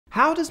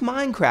How does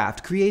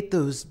Minecraft create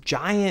those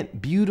giant,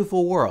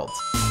 beautiful worlds?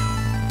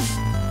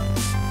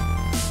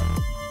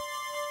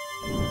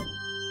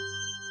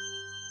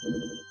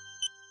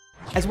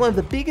 As one of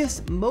the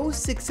biggest,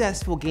 most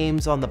successful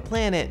games on the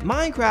planet,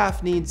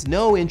 Minecraft needs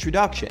no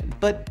introduction,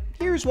 but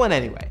here's one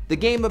anyway. The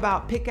game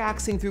about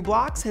pickaxing through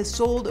blocks has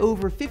sold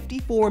over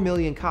 54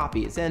 million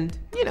copies, and,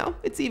 you know,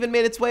 it's even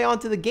made its way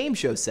onto the game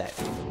show set.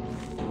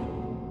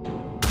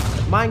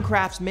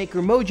 Minecraft's maker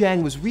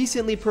Mojang was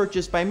recently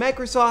purchased by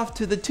Microsoft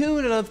to the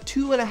tune of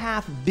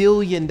 $2.5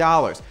 billion,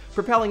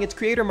 propelling its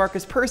creator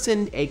Markus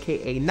Persson,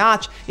 aka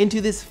Notch,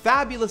 into this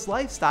fabulous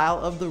lifestyle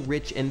of the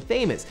rich and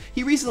famous.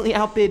 He recently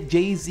outbid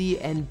Jay-Z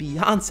and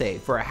Beyonce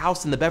for a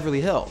house in the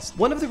Beverly Hills.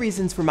 One of the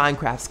reasons for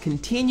Minecraft's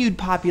continued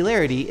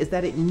popularity is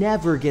that it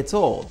never gets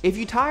old. If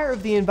you tire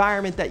of the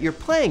environment that you're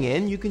playing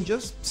in, you can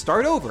just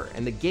start over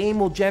and the game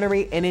will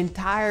generate an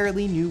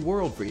entirely new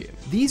world for you.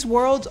 These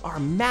worlds are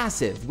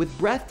massive, with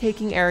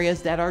breathtaking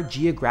areas that are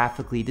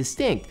geographically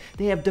distinct.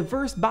 They have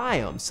diverse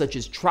biomes such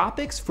as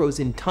tropics,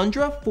 frozen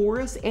tundra,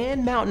 forests,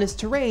 and mountainous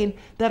terrain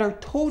that are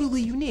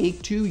totally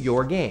unique to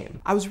your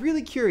game. I was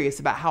really curious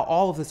about how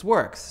all of this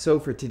works, so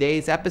for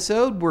today's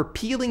episode, we're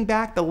peeling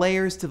back the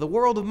layers to the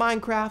world of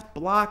Minecraft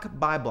block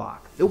by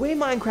block. The way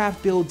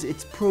Minecraft builds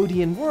its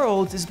protean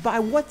worlds is by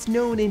what's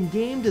known in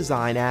game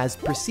design as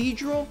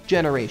procedural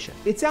generation.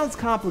 It sounds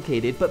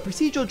complicated, but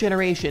procedural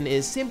generation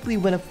is simply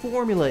when a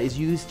formula is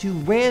used to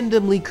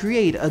randomly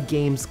create a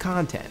game's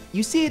content.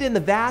 You see it in the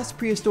vast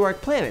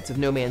prehistoric planets of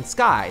No Man's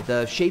Sky,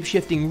 the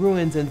shape-shifting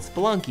ruins in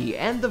Spelunky,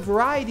 and the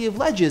variety of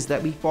ledges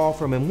that we fall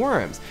from in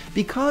Worms.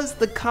 Because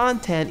the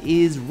content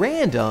is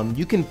random,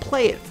 you can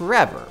play it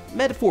forever,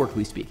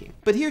 metaphorically speaking.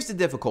 But here's the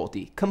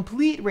difficulty.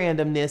 Complete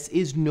randomness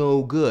is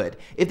no good.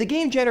 If the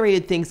game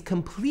generated things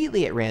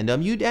completely at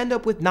random, you'd end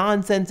up with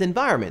nonsense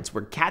environments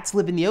where cats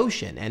live in the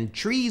ocean and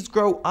trees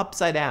grow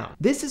upside down.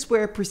 This is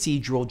where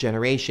procedural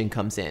generation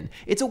comes in.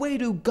 It's a way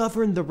to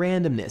govern the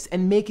randomness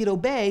and make it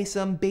obey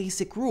some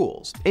basic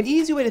rules. An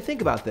easy way to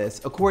think about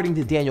this, according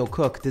to Daniel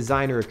Cook,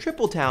 designer of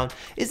Tripletown,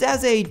 is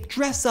as a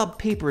dress-up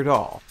paper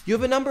doll. You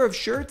have a number of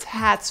shirts,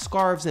 hats,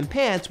 scarves, and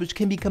pants which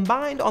can be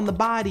combined on the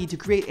body to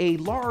create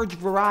a large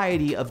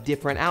variety of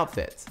different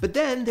outfits. But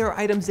then there are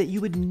items that you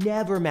would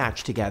never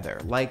match together,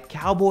 like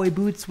cowboy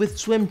boots with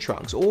swim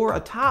trunks or a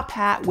top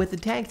hat with a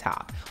tank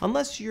top,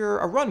 unless you're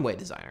a runway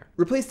designer.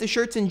 Replace the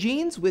shirts and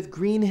jeans with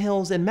green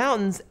hills and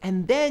mountains,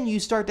 and then you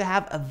start to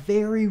have a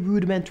very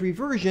rudimentary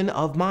version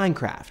of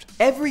Minecraft.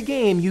 Every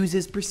game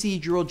uses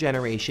procedural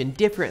generation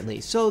differently,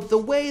 so the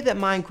way that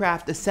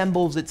Minecraft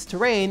assembles its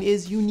terrain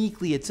is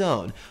uniquely its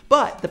own.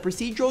 But the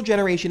procedural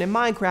generation in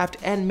Minecraft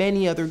and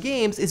many other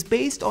games is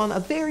based on a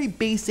very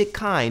basic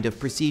kind of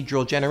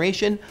procedural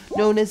generation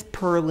known as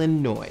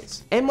Perlin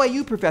Noise.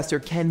 NYU professor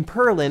Ken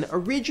Perlin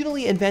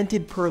originally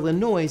invented Perlin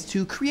Noise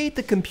to create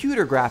the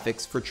computer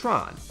graphics for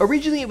Tron.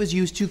 Originally it was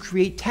used to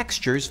create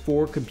textures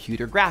for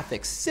computer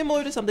graphics,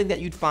 similar to something that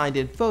you'd find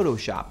in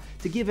Photoshop,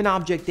 to give an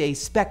object a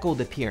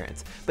speckled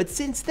appearance. But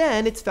since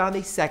then, it's found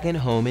a second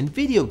home in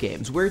video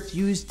games, where it's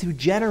used to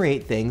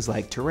generate things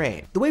like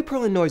terrain. The way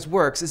Perlin Noise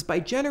works is by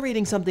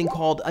generating something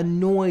called a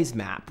noise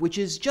map, which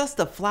is just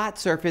a flat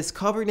surface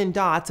covered in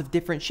dots of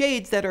different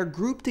shades that are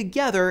grouped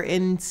together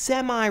in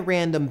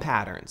semi-random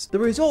patterns. The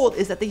result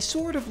is that they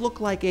sort of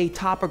look like a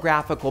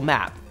topographical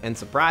map, and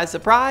surprise,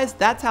 surprise,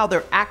 that's how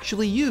they're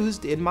actually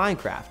used in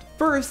Minecraft.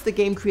 First, the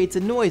game creates a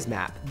noise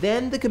map,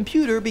 then the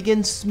computer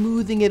begins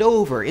smoothing it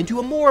over into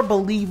a more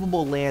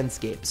believable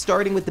landscape,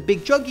 starting with the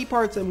big chunky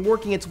parts and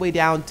working its way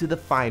down to the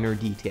finer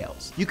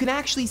details. You can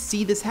actually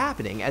see this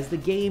happening as the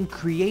game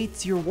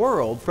creates your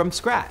world from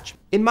scratch.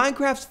 In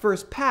Minecraft's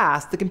first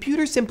pass, the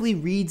computer simply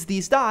reads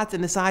these dots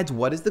and decides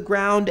what is the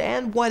ground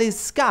and what is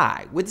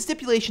sky, with the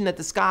stipulation that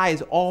the sky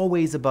is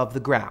always above the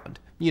ground.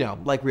 You know,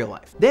 like real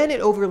life. Then it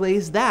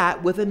overlays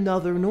that with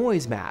another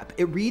noise map.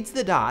 It reads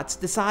the dots,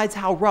 decides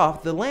how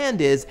rough the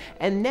land is,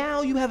 and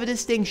now you have a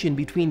distinction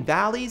between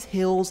valleys,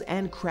 hills,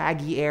 and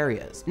craggy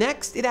areas.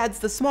 Next, it adds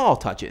the small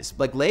touches,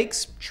 like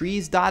lakes,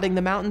 trees dotting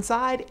the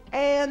mountainside,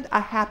 and a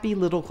happy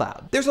little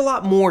cloud. There's a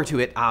lot more to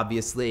it,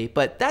 obviously,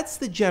 but that's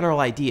the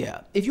general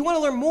idea. If you want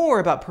to learn more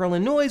about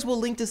Perlin Noise, we'll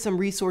link to some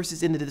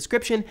resources in the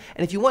description,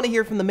 and if you want to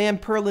hear from the man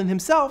Perlin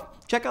himself,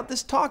 check out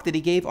this talk that he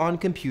gave on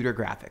computer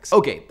graphics.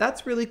 Okay,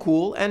 that's really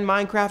cool, and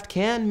Minecraft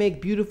can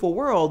make beautiful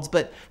worlds,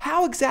 but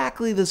how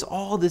exactly does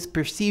all this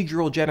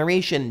procedural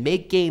generation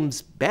make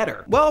games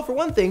better? Well, for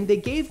one thing, they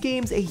gave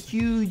games a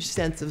huge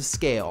sense of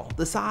scale.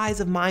 The size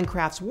of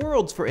Minecraft's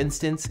worlds, for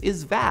instance,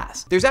 is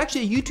vast. There's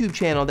actually a YouTube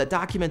channel that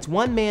documents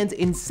one man's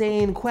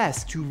insane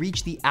quest to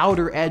reach the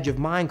outer edge of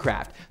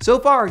Minecraft. So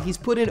far, he's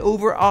put in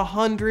over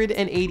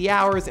 180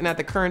 hours, and at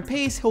the current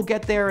pace, he'll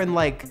get there in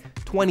like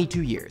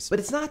 22 years. But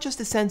it's not just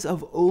a sense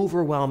of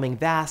overwhelming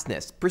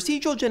vastness.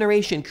 Procedural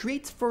generation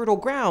creates fertile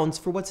grounds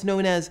for what's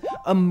known as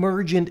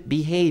emergent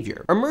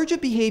behavior.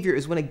 Emergent behavior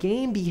is when a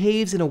game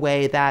behaves in a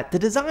way that the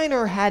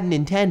designer hadn't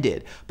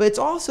intended, but it's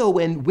also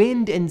when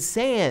wind and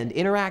sand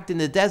interact in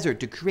the desert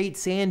to create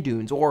sand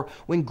dunes, or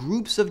when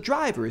groups of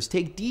drivers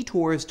take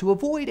detours to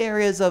avoid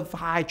areas of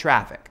high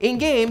traffic. In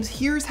games,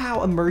 here's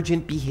how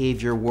emergent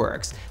behavior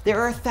works. There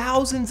are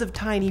thousands of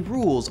tiny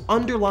rules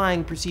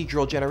underlying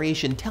procedural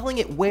generation, telling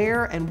it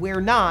where and where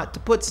not to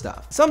put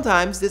stuff.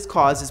 Sometimes this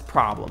causes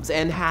problems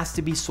and has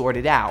to be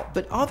sorted out,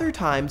 but other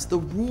times the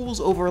rules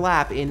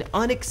overlap in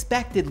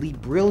unexpectedly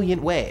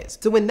brilliant ways.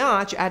 So when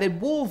Notch added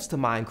wolves to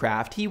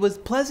Minecraft, he was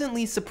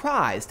pleasantly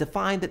surprised to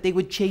find that they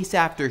would chase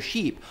after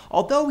sheep,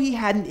 although he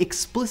hadn't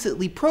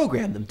explicitly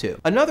programmed them to.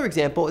 Another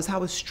example is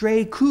how a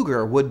stray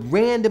cougar would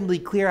randomly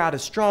clear out a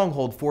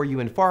stronghold for you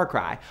in Far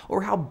Cry,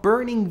 or how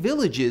burning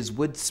villages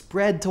would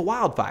spread to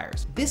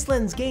wildfires. This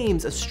lends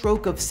games a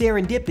stroke of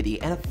serendipity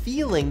and a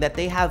feeling that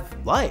they have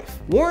life.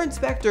 Warren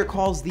Spector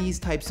calls these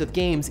types of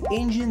games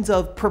engines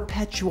of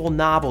perpetual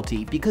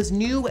novelty because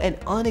new and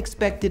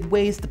unexpected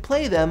ways to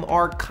play them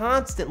are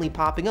constantly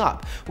popping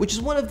up, which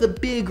is one of the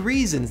big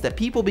reasons that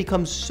people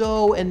become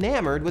so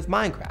enamored with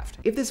Minecraft.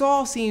 If this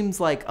all seems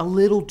like a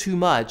little too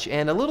much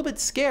and a little bit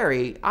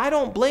scary, I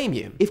don't blame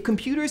you. If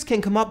computers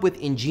can come up with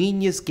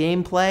ingenious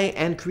gameplay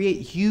and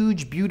create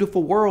huge,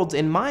 beautiful worlds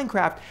in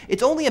Minecraft,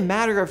 it's only a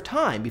matter of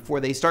time before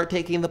they start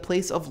taking the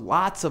place of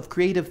lots of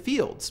creative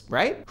fields,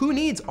 right? Who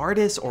needs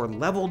artists or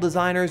level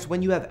designers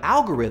when you have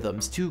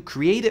algorithms to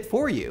create it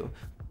for you?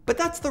 But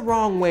that's the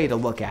wrong way to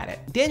look at it.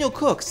 Daniel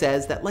Cook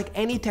says that like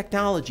any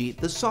technology,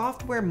 the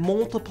software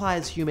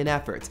multiplies human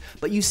efforts,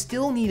 but you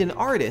still need an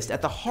artist at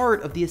the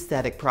heart of the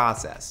aesthetic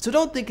process. So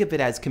don't think of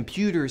it as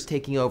computers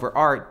taking over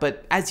art,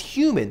 but as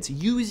humans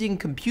using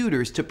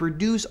computers to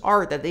produce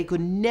art that they could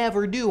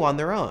never do on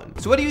their own.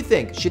 So what do you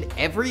think? Should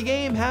every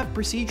game have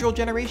procedural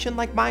generation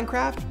like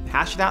Minecraft?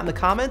 Hash it out in the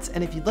comments,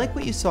 and if you like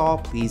what you saw,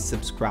 please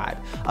subscribe.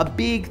 A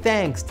big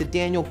thanks to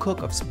Daniel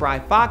Cook of Spry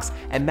Fox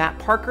and Matt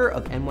Parker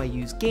of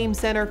NYU's Game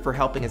Center for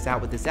helping us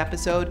out with this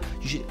episode.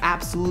 You should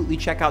absolutely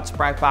check out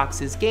Spry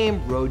Fox's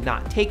game, Road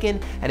Not Taken,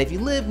 and if you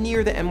live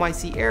near the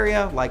NYC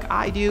area like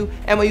I do,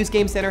 NYU's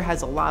Game Center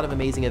has a lot of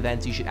amazing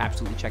events. You should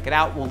absolutely check it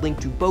out. We'll link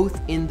to both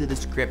in the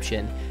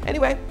description.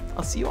 Anyway,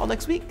 I'll see you all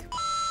next week.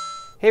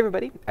 Hey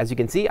everybody, as you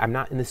can see, I'm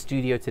not in the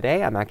studio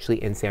today. I'm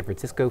actually in San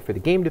Francisco for the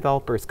Game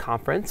Developers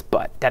Conference,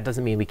 but that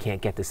doesn't mean we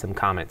can't get to some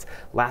comments.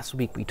 Last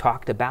week we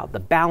talked about the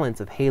balance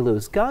of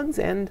Halo's guns,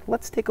 and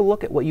let's take a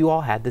look at what you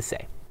all had to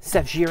say.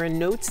 Seth Giron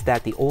notes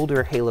that the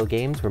older Halo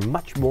games were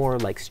much more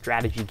like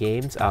strategy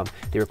games.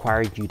 They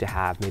required you to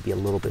have maybe a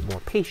little bit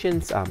more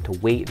patience, to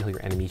wait until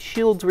your enemy's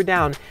shields were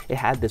down. It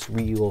had this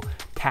real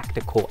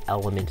tactical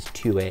element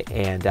to it,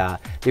 and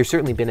there's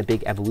certainly been a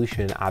big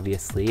evolution,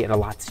 obviously, and a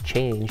lot's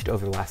changed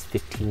over the last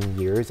 15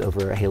 years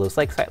over Halo's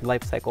life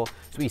cycle. So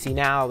what you see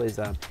now is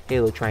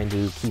Halo trying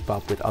to keep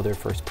up with other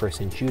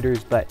first-person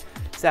shooters, but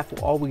Seth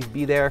will always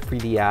be there for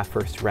the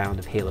first round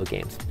of Halo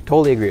games.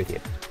 Totally agree with you.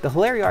 The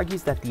Hilaire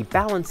argues that the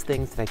balance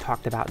things that I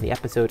talked about in the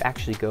episode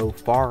actually go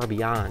far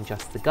beyond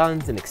just the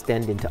guns and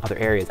extend into other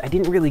areas. I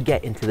didn't really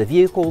get into the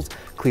vehicles.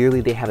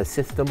 Clearly they have a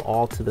system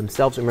all to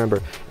themselves.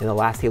 Remember, in the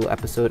last Halo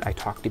episode, I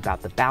talked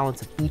about the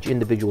balance of each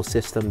individual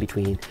system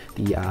between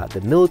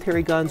the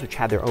military guns, which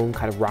had their own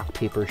kind of rock,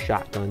 paper,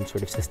 shotgun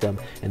sort of system,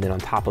 and then on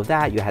top of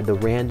that, you had the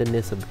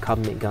randomness of the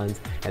Covenant guns,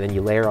 and then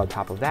you layer on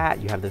top of that,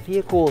 you have the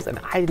vehicles, and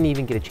I didn't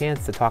even get a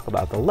chance to talk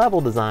about the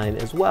level design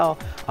as well.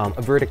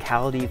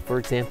 Verticality, for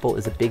example,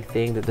 is a big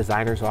thing that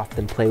designers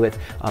often play with,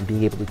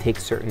 being able to take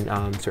certain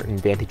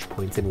vantage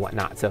points and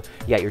whatnot. So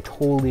yeah, you're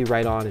totally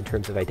right on in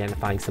terms of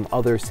identifying some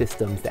other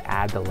systems that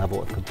add the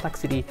level of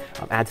complexity,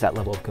 adds that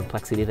level of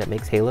complexity that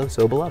makes Halo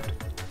so beloved.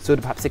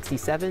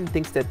 SodaPop67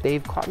 thinks that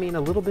they've caught me in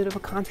a little bit of a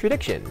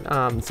contradiction.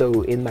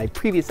 So in my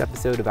previous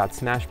episode about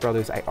Smash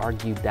Brothers, I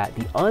argued that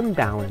the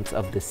unbalance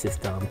of the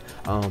system,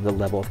 the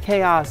level of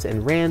chaos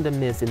and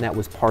randomness, and that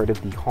was part of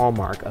the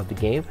hallmark of the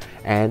game.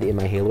 And in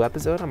my Halo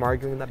episode, I'm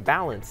arguing that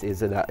balance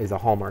is a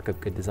hallmark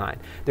of good design.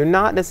 They're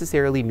not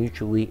necessarily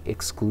mutually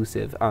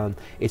exclusive.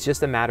 It's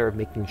just a matter of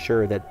making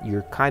sure that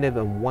you're kind of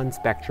on one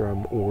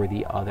spectrum or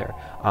the other.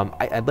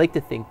 I'd like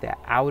to think that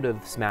out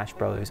of Smash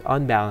Brothers,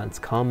 unbalance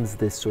comes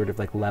this sort of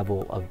like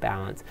level of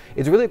balance.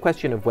 It's really a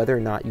question of whether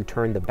or not you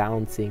turn the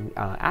balancing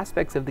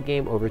aspects of the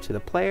game over to the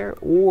player,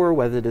 or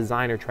whether the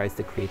designer tries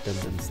to create them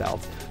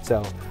themselves.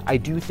 So I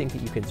do think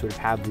that you can sort of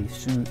have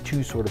these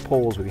two sort of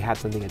poles where you have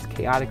something that's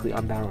chaotically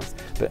unbalanced,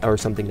 or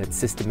something that's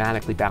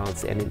systematically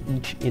balanced, and in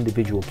each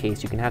individual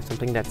case you can have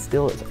something that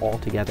still is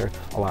altogether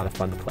a lot of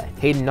fun to play.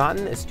 Hayden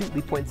Naughton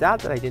astutely points out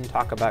that I didn't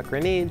talk about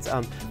grenades.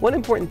 One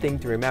important thing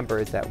to remember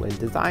is that when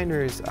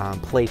designers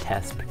play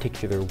test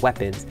particular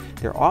weapons,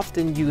 they're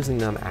often using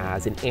them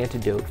as an an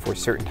antidote for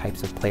certain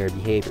types of player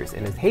behaviors.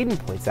 And as Hayden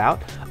points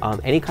out,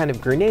 any kind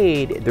of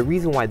grenade, the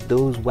reason why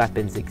those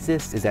weapons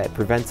exist is that it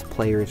prevents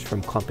players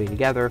from clumping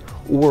together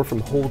or from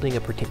holding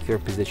a particular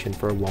position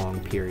for a long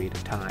period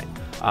of time.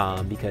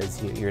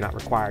 Because you're not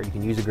required, you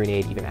can use a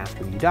grenade even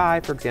after you die,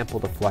 for example,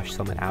 to flush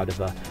someone out of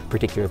a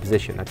particular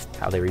position. That's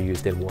how they were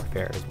used in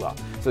warfare as well.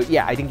 So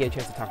yeah, I didn't get a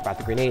chance to talk about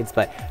the grenades,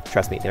 but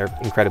trust me, they're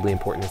incredibly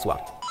important as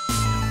well.